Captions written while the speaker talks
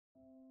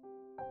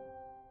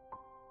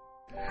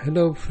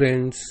Hello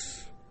friends,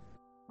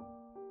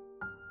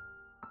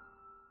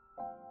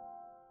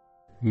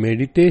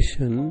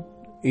 meditation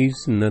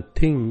is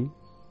nothing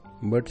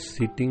but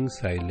sitting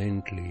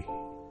silently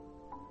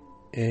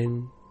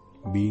and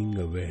being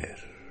aware.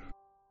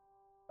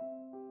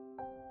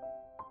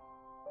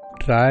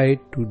 Try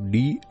to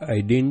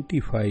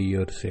de-identify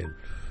yourself.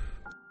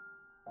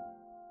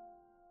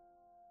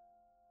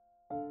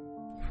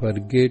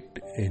 Forget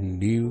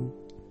and leave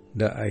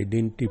the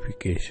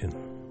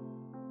identification.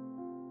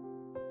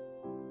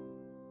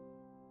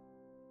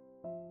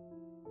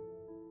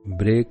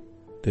 Break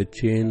the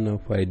chain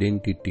of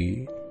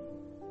identity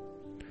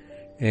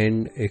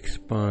and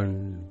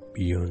expand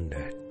beyond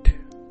that.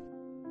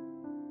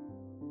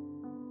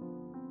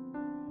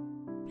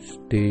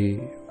 Stay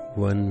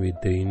one with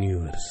the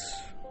universe.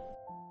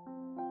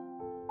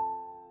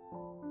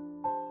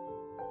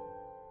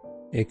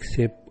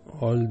 Accept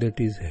all that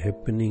is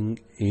happening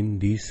in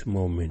this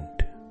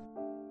moment.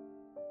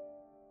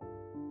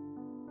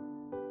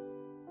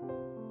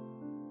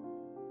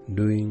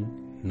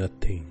 Doing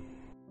nothing.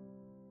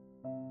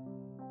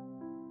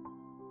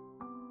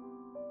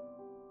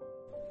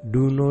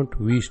 Do not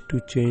wish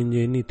to change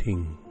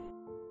anything,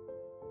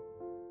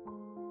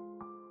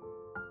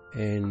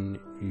 and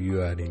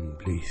you are in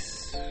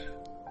bliss.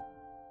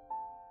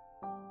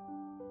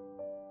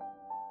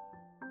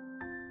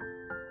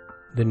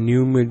 The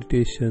new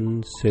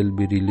meditation shall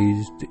be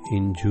released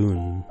in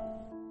June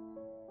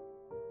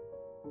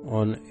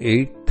on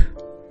 8th,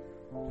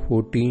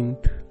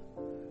 14th,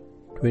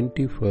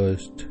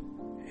 21st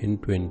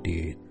and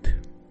 28th.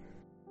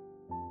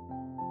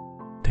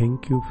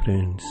 Thank you,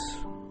 friends.